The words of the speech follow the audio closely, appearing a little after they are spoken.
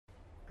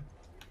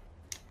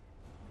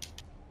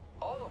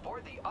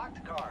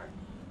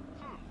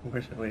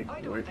Wait,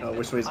 oh,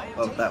 which way's...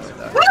 Oh, that way,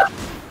 that way.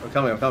 I'm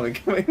coming, I'm coming,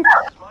 coming.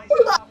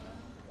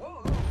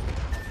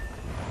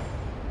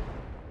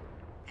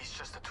 It's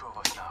just the two of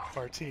us now.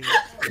 Martine.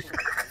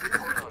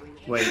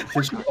 Wait,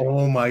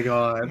 oh my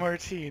god.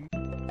 Martine.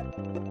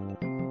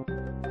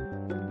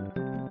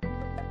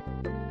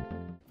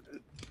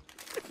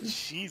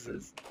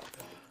 Jesus.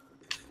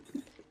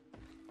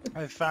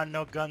 I've found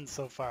no guns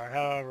so far,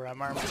 however,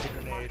 I'm armed with a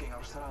grenade.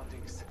 Our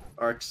surroundings.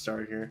 Arc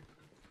star here.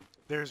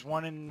 There's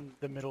one in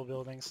the middle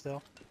building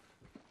still.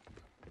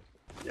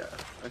 Yeah.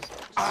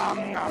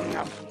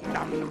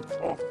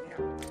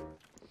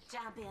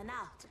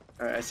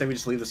 Alright, I say we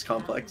just leave this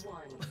complex.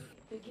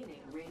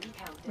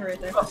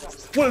 Right there. Oh,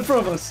 one in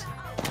front of us!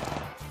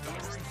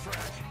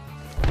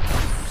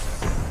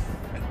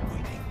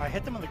 I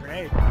hit them with a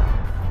grenade.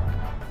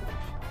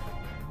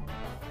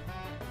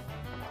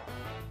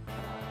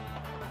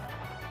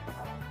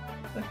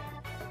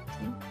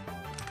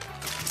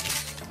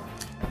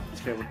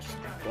 Okay, we're just...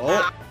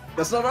 Oh!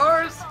 That's not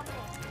ours!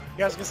 You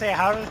guys gonna say,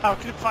 how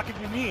could it fucking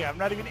be me? I'm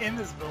not even in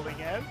this building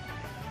yet.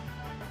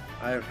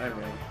 I ran.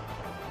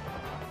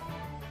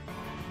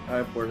 I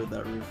aborted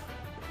that roof.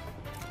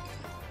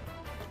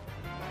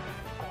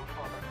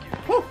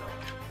 Woo!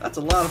 That's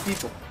a lot of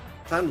people.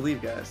 Time to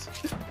leave, guys.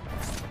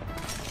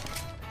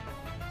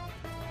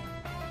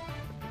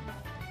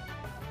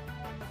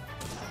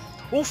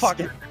 Oh fuck!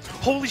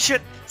 Holy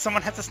shit!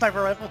 Someone has a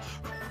sniper rifle!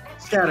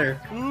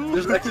 Scatter! Ooh.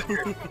 There's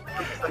extra.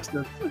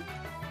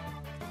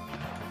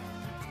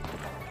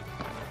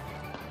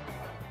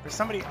 There's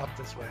somebody up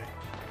this way.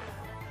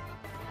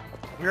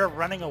 We are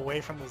running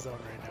away from the zone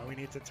right now. We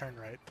need to turn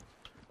right.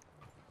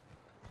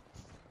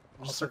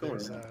 Just circle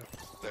there's, around.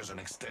 There's an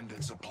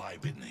extended supply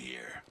bin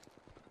here.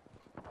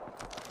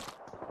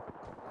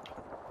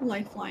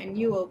 Lifeline,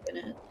 you open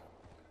it.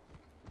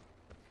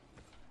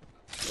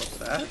 What's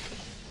that?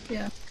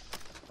 Yeah.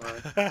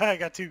 Alright. I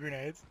got 2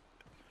 grenades.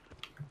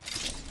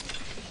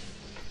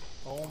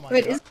 Oh my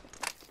Wait, god. is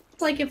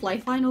it's like if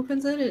Lifeline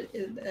opens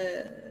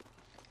it,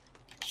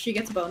 she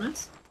gets a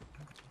bonus?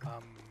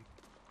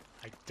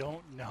 I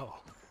don't know.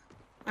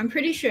 I'm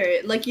pretty sure,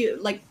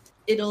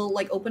 it'll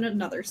like open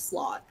another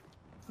slot.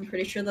 I'm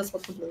pretty sure that's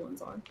what the blue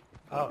ones are.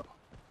 Oh.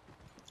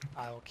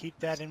 I'll keep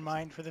that in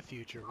mind for the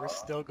future. We're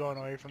still going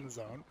away from the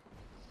zone.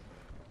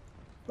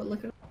 But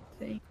look at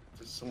the thing.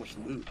 There's so much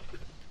loot.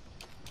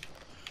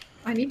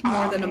 I need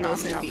more than a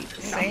Mozambique.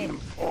 Same.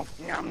 Well,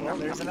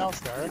 there's an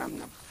L-Star.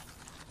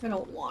 I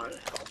don't want an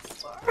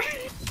L-Star.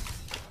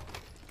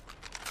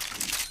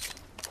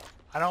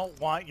 I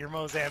don't want your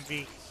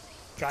Mozambique.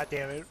 God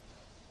damn it.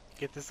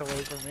 Get this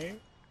away from me.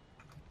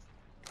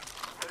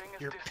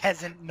 Your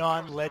peasant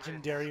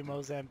non-legendary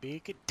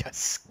Mozambique.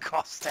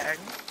 Disgusting.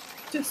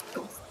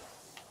 Disgusting.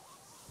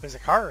 There's a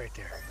car right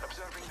there.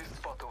 Observing this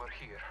spot over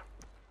here.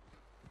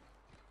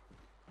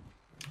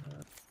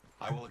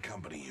 I will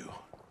accompany you.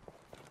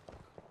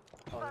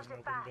 Oh, there's an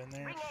open bin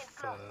there?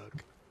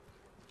 Fuck.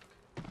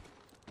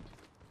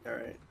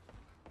 Alright.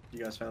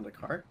 You guys found a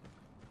car?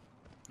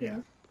 Yeah.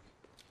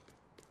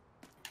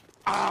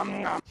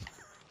 Oh,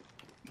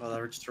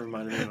 that just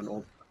reminded me of an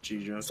old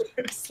G joke.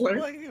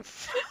 Slurp.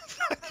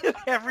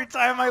 Every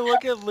time I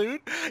look at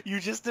loot, you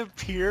just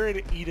appear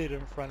and eat it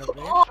in front of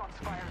me. Shots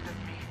fired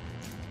at me.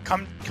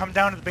 Come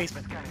down to the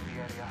basement. Scanning the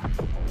area.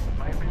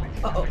 My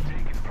ability Uh-oh. has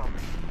been taken from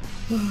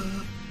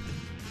me.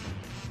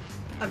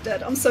 I'm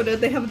dead. I'm so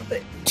dead. They have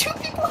 2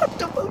 people have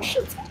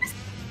devotions.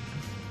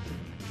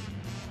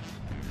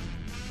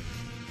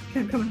 Okay,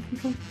 I'm coming. I'm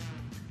coming.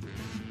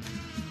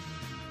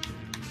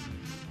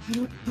 I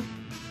don't know.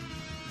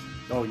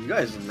 Oh, you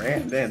guys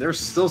ran. Man, there's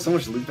still so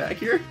much loot back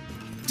here.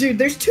 Dude,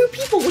 there's 2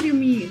 people. What do you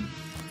mean?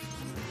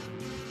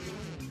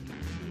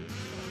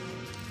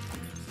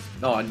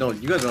 No, I know.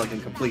 You guys are like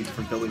in complete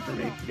different building from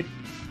me.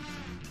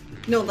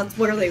 No, that's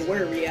where they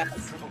were,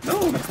 Riaz.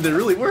 No, they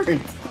really weren't.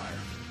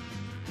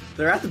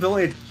 They're at the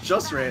building I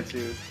just ran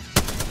to.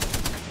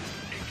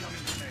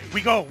 We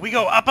go,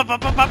 up,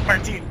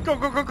 Martine. Go.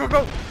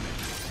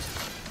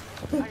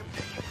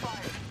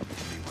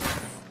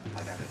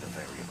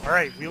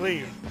 Alright, we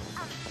leave.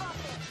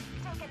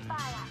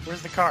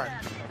 Where's the car?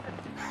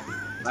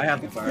 I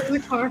have the car. Where's the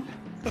car?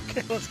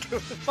 Okay, let's go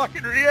to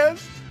fucking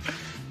Riaz.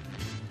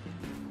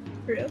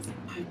 Riaz.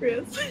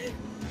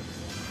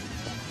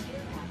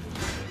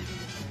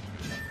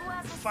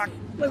 Fuck.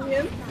 Let me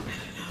in.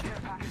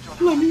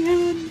 Let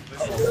me in.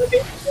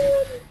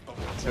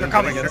 They're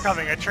coming.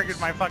 I triggered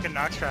my fucking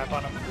knock trap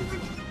on them.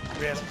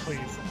 Riaz,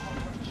 please.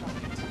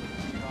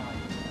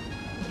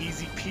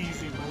 Easy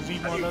peasy,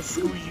 limona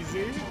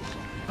squeezy.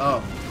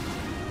 Oh.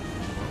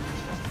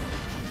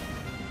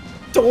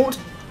 Don't!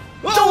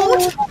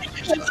 Oh!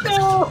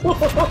 No!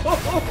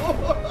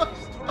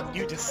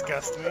 You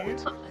disgust me.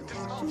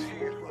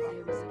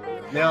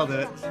 Nailed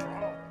it.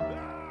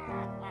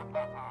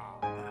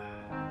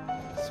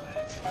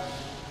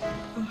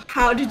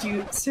 How did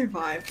you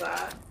survive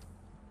that?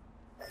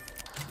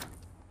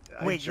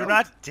 Wait, you're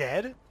not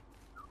dead?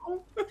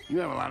 You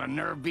have a lot of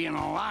nerve being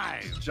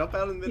alive. Jump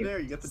out in midair,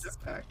 you get the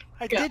jetpack.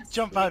 I Yeah. did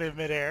jump out in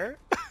midair.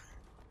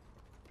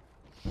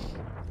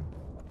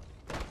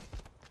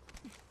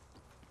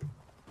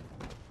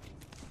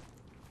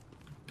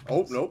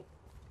 Oh, nope.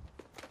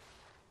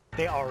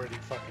 They already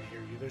fucking hear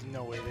you. There's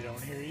no way they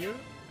don't hear you.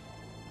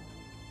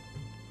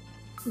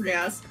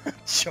 Yes.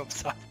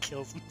 Jumps off,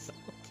 kills himself.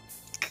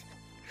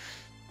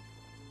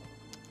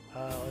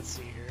 Let's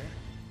see here.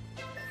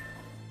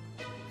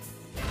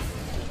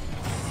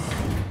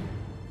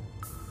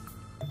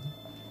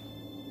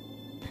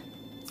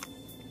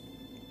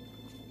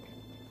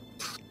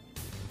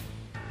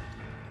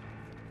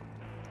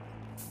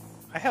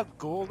 I have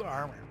gold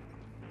armor.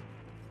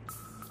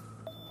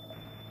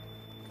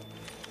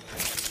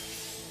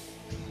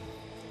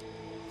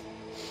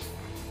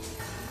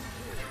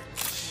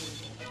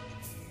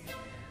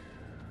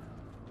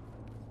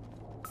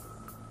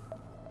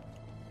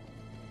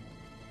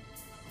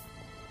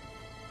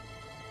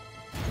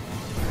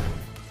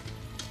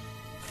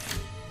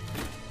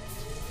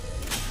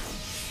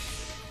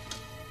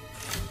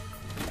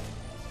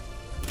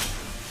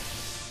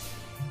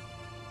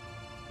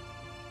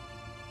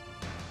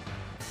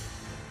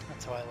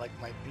 That's how I like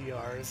my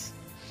BRs.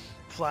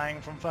 Flying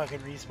from fucking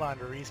respawn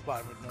to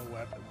respawn with no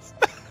weapons.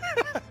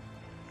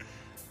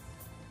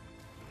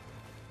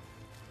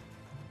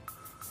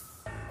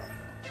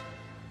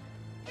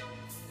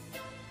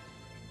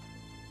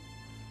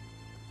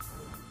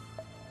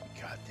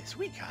 We got this,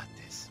 we got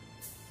this.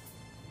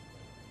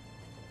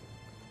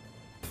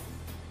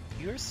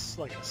 Yours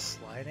like a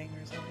sliding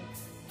or something?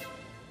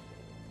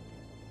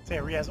 Say,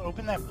 Riaz,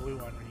 open that blue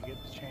one when you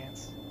get the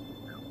chance.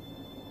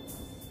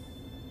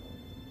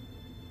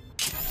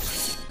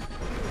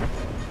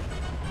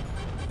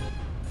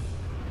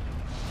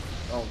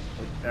 Oh,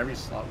 like every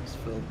slot was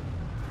filled.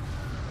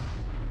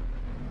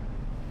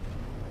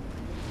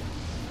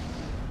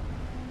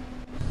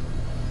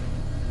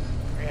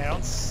 I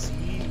don't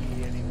see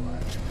anyone.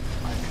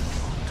 I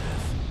control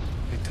death.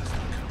 It does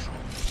not control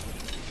me.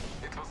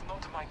 It was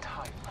not my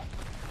time.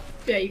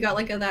 Yeah, you got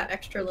like that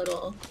extra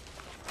little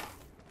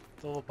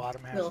The little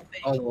bottom half. little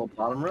thing. Oh, the little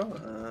bottom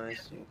row? I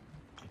see.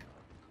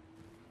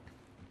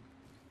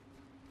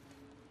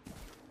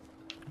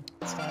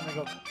 It's time to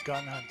go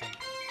gun hunting.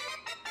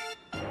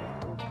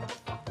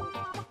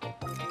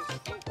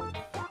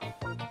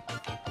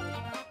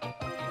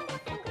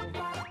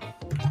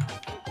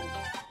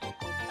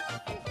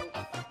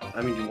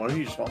 I mean, one of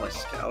you just want my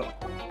scout?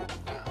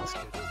 Ah, that's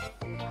good.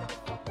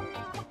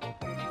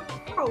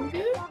 Oh,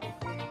 good.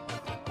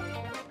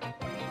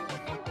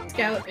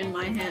 Scout in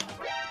my hand.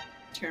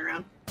 Turn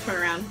around.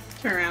 Turn around.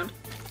 Turn around.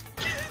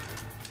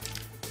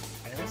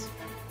 Anyways,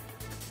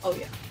 Oh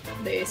yeah.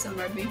 They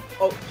sunmarred me.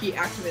 Oh, he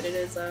activated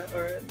his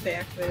or they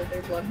activated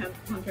their blood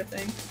hunter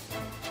thing.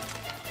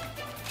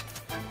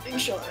 Big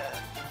shot.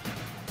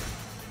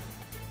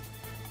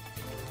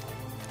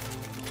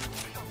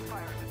 Don't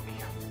fire at me.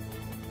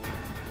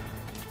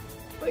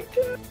 My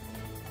god.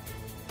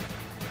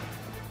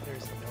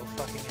 there's no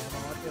fucking ammo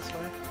up this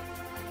way.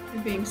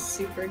 You're being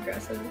super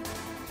aggressive.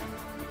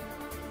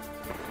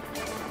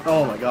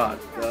 Oh my god.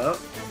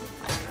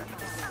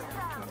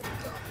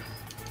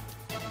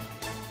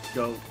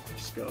 Go.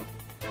 Just go.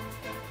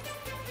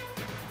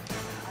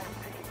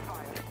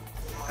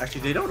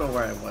 Actually, they don't know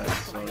where I went,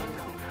 so...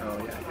 Oh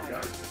yeah, you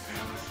got it.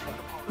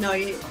 No,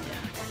 you. Yeah.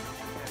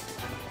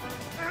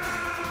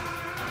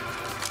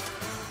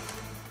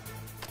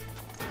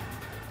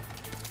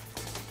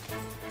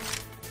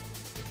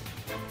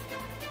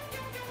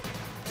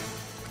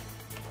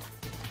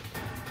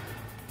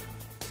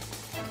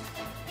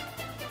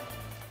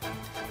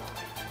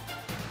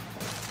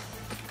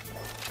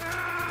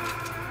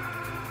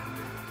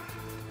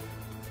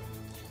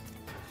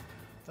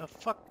 The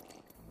fuck?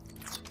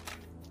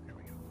 There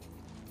we go.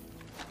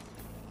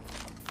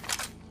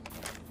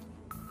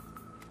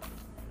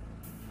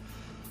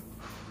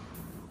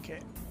 Okay.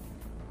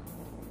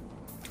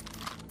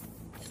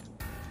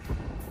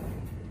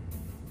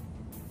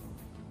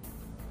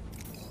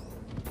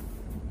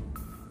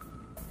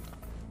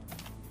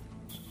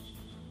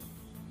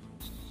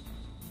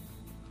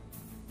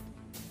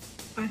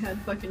 I had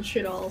fucking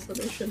shit all, so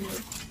they shouldn't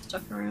have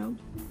stuck around.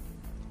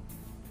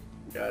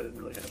 Yeah, I didn't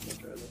really have much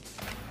either.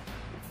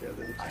 Yeah,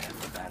 they I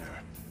have the banner.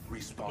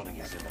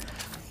 Respawning is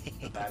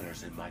imminent. The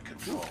banner's in my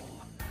control,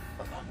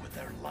 along with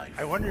their life.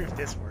 I wonder if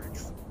this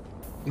works.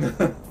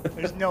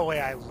 There's no way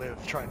I live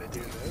trying to do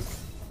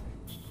this.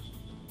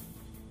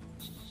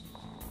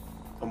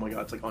 Oh my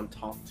god, it's like on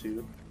top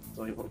too. It's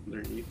only one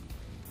underneath.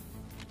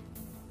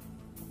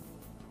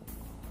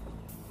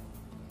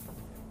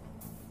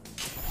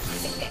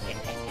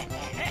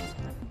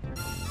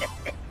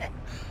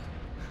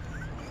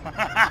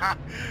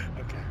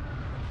 Okay.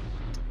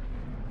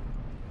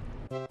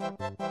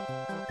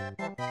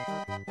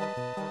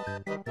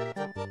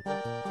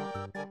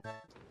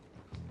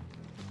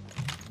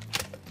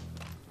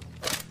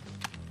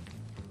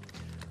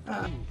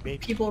 Ooh, baby.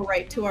 People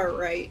right to our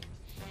right.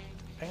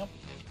 Hang on.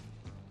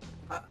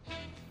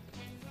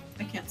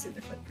 I can't see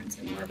their footprints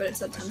anymore, but it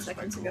said 10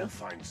 seconds ago. We'll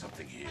find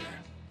something here.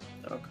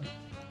 Okay.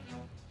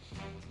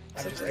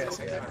 I'm So just it's right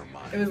guessing. over there. Never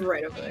mind. It was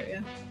right over there,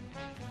 yeah.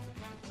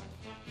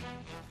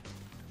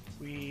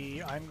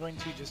 I'm going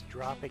to just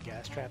drop a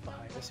gas trap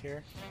behind us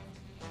here.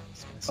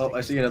 Just gonna Oh, stick I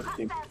it- see another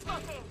team. Trap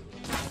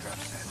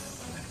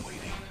set and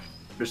waiting.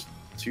 There's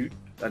two.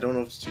 I don't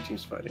know if it's two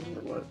teams fighting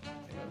or what.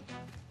 Hang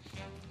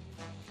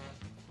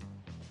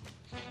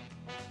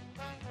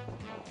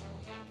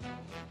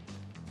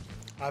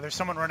on. There's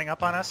someone running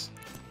up on us.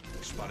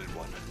 Spotted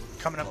one.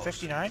 Coming up Close.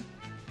 59.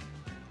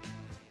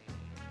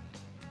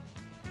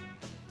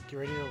 Get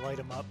ready to light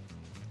him up.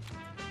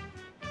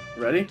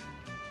 Ready? I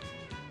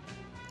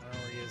don't know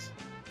where he is.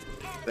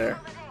 There.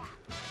 Oh,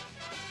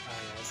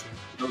 yeah, I see him.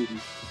 Oh,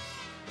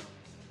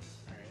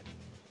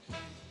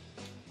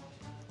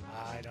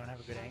 Alright. I don't have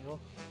a good angle.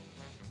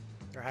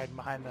 They're hiding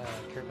behind the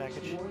care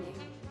package.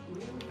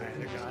 Alright,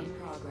 they're gone.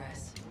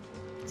 Progress.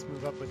 Let's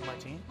move up with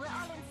Martine. We're all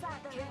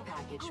inside the care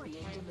package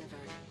being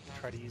delivered.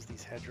 Try to use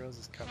these hedgerows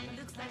as cover.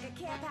 Looks like a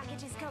care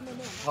package is coming in.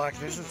 Fuck,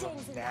 this is a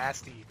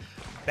nasty,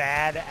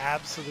 bad,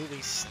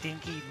 absolutely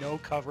stinky, no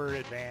cover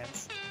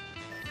advance.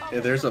 yeah,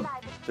 there's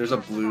a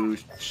blue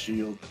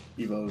shield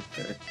Evo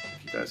there. If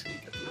you guys can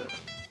get to it.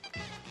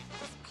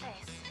 This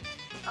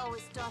place.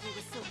 Always thought it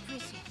was so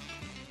pretty.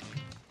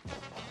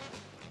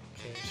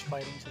 Okay, just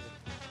fighting to the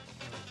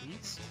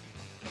northeast.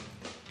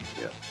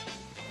 Yeah.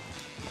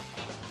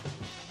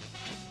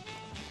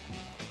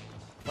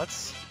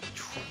 Let's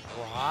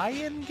try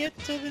and get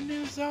to the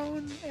new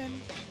zone and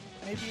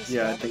maybe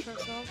Yeah, I establish think so.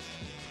 ourselves.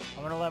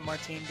 I'm gonna let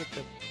Martine get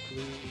the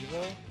blue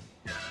Evo.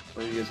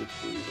 Where you guys are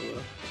blue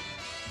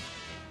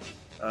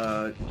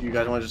Evo. Do you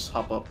guys want to just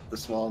hop up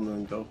this wall and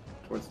then go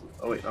towards?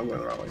 Oh wait, I'm going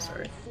the wrong way.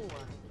 Sorry. 4.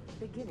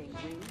 Beginning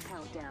ring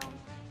countdown.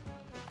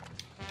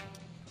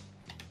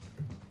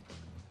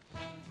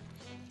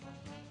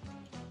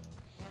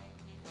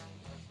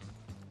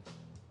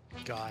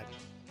 God.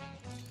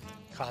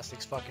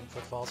 Caustic's fucking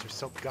footfalls are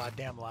so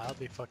goddamn loud,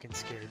 they fucking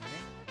scared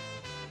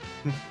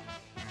me.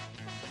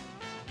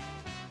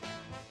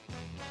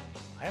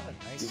 I have a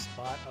nice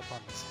spot up on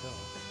this hill.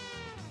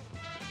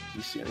 Do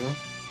you see anyone?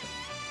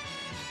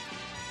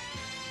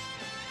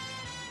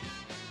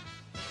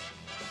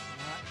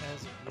 Not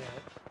as of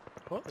yet.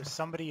 Oh, there's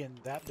somebody in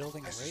that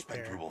building I right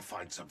suspect there. we will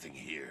find something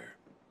here.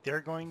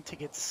 They're going to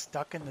get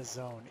stuck in the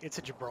zone. It's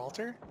a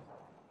Gibraltar.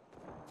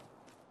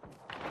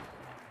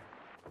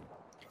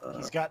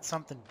 He's got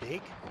something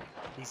big.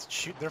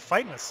 They're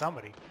fighting with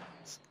somebody.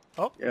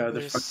 Oh, Yeah, they're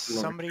there's fucking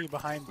over. somebody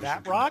behind We that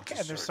should rock, conduct a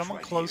and there's search someone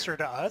right closer here.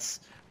 to us,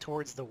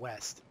 towards the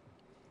west.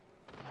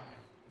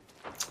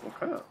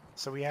 Okay.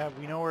 So we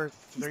know where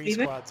 3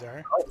 Steven? squads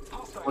are.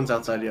 One's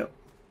outside. Yep.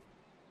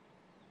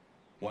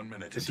 1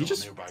 minute Is he until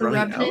just nearby The running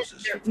out? Revenant,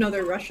 houses.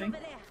 they're rushing.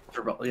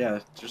 Yeah,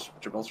 just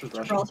Gibraltar's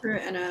rushing. Gibraltar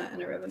and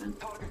a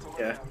Revenant.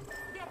 Yeah.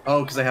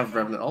 Oh, because they have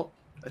Revenant ult,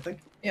 I think.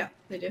 Yeah,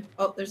 they do.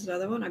 Oh, there's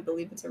another one. I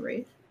believe it's a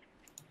Wraith.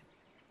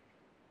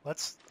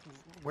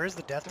 Where's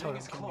the death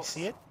totem? Can we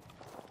see it?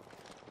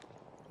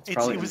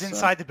 probably It was inside.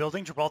 inside the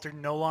building. Gibraltar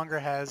no longer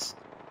has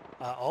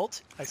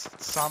ult. I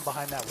saw him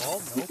behind that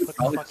wall. No, put the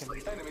Probably fucking.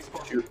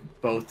 just,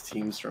 shoot both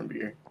teams from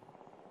here.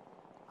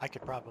 I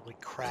could probably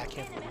crack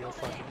him real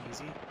fucking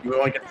easy. You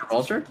want to get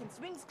Gibraltar?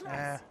 Rings close.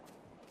 Eh.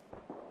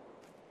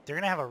 They're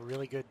gonna have a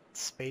really good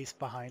space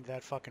behind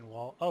that fucking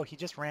wall. Oh, he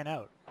just ran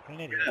out. What an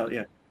idiot. Hell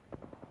yeah.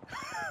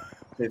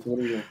 Okay, so what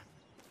do we do? Do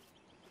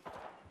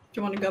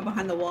you want to go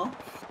behind the wall?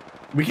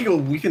 We can go.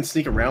 We can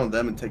sneak around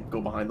them and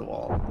go behind the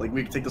wall. Like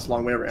we can take this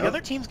long way around. The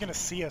other team's gonna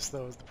see us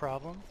though, is the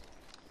problem.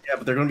 Yeah,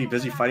 but they're gonna be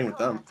busy fighting with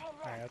them.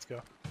 Alright, let's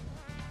go.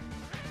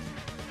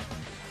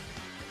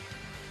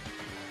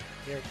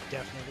 They're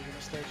definitely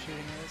gonna start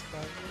shooting at us,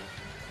 probably.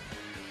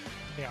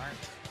 They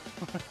aren't.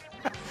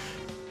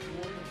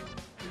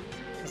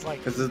 It's like,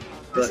 Because This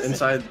the is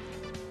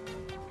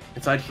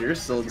inside here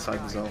is still inside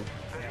the zone.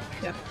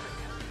 yeah.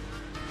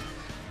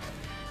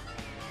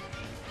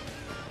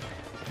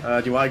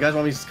 Do you guys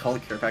want me to call the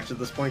care package at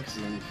this point?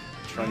 Because I'm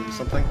trying to do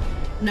something.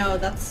 No,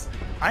 that's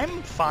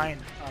I'm fine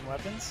on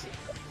weapons.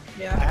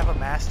 I yeah. have a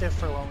Mastiff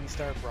for when we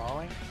start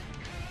brawling.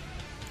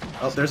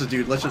 Oh, there's a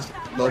dude. Let's just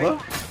Loba.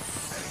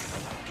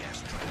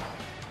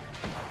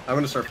 I'm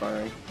gonna start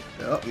firing.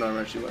 Oh no, I'm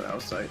actually went out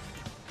of sight.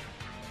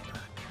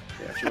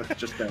 Yeah, she went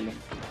just down.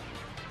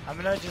 I'm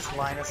gonna just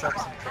line us up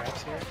some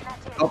traps here.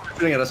 Oh, they're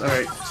shooting at us. All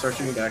right, start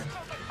shooting back.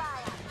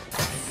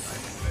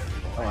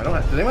 Oh, I don't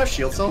have. Do anyone have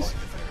shield cells?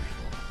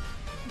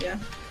 Yeah.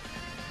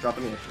 Drop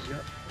any extras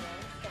yet?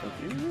 Thank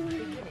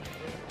you.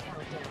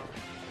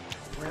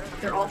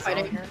 They're all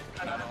fighting.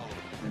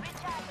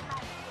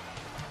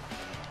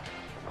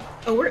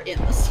 Oh, we're in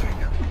the circle.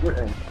 We're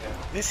in.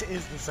 This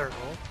is the circle.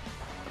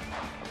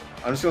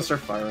 I'm just gonna start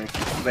firing.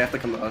 They have to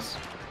come to us.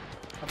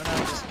 I'm gonna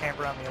just camp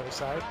around the other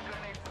side.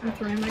 I'm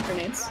throwing my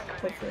grenades.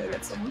 Hopefully I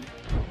get someone.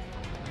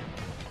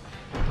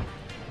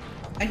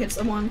 I hit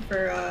someone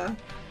for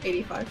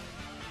 85.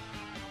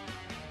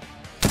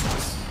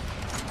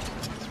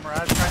 Is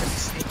Mirage trying to be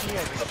sneaky?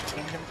 I just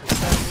pinged him for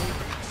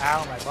 70.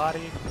 Ow, my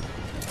body.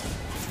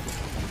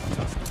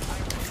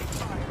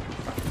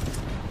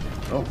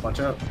 Oh, watch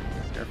out.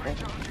 Careful.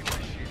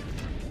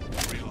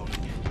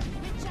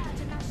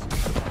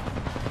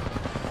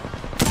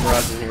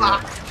 Mirage in here.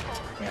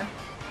 Yeah.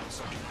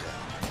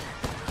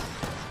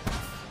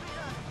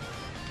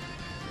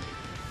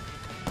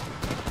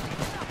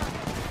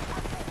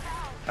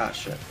 Ah,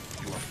 shit.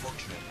 You are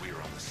fortunate we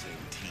are on the same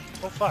team.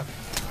 Oh fuck.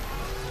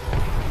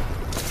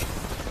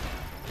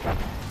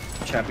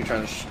 Chappie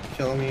trying to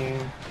kill me.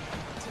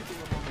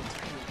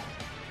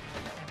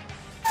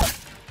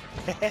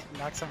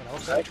 Knock someone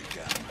else out.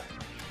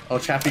 Oh,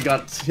 Chappie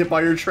got hit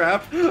by your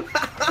trap. Idiot,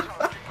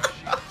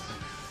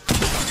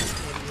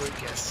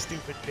 you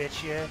stupid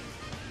bitch, yeah.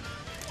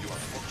 You are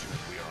fortunate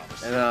we are on the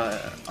same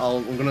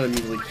And I'm gonna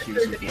immediately queue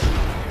some people.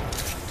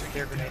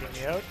 They're grenading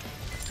me out.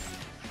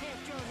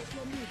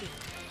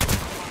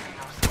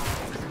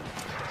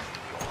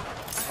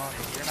 Oh,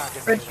 you're not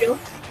getting Red me shield.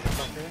 that.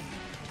 Okay.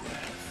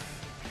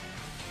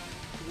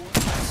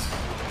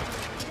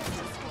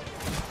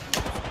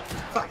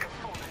 Fuck.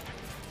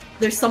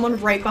 There's someone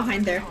right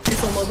behind there.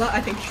 It's a Loba.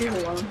 I think she's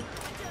alone.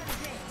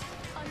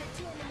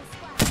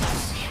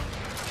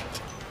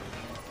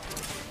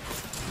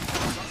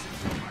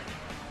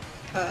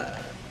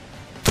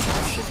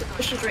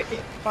 She's right here.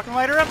 Fucking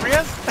light her up,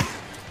 Riaz!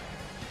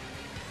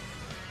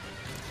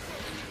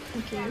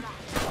 Thank you.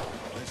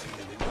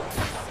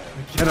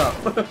 Get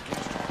up. My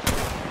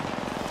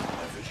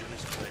vision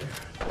is clear.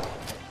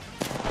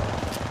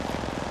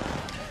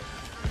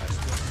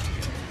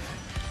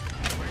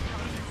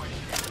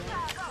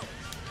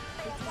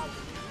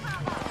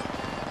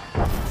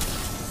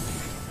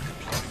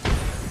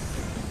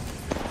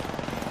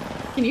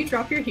 Can you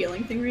drop your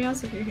healing thing,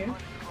 Riaz, if you're here?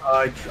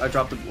 I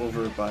dropped it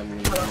over by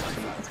me.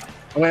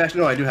 Oh wait,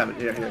 actually no, I do have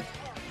it. Yeah, here.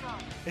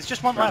 It's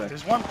just one Right left. there.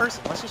 There's one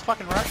person. Let's just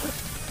fucking rush it.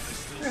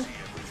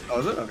 Oh,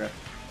 is it? Okay.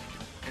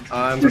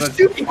 I'm There's gonna.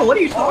 two people. What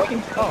are you talking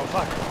about? Oh,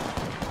 fuck.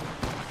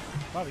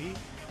 Bobby.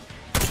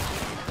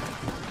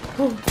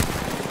 Oh,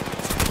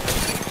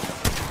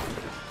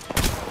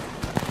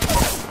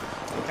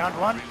 Down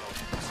one.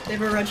 they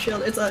have a red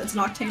shield. It's an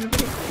Octane over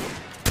here.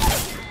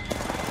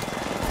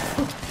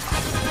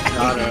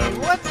 Got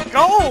him. Let's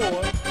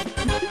go!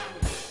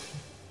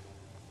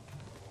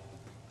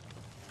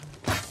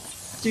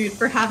 Dude,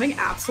 for having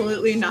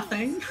absolutely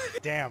nothing.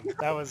 Damn,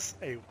 that was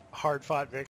a hard fought victory.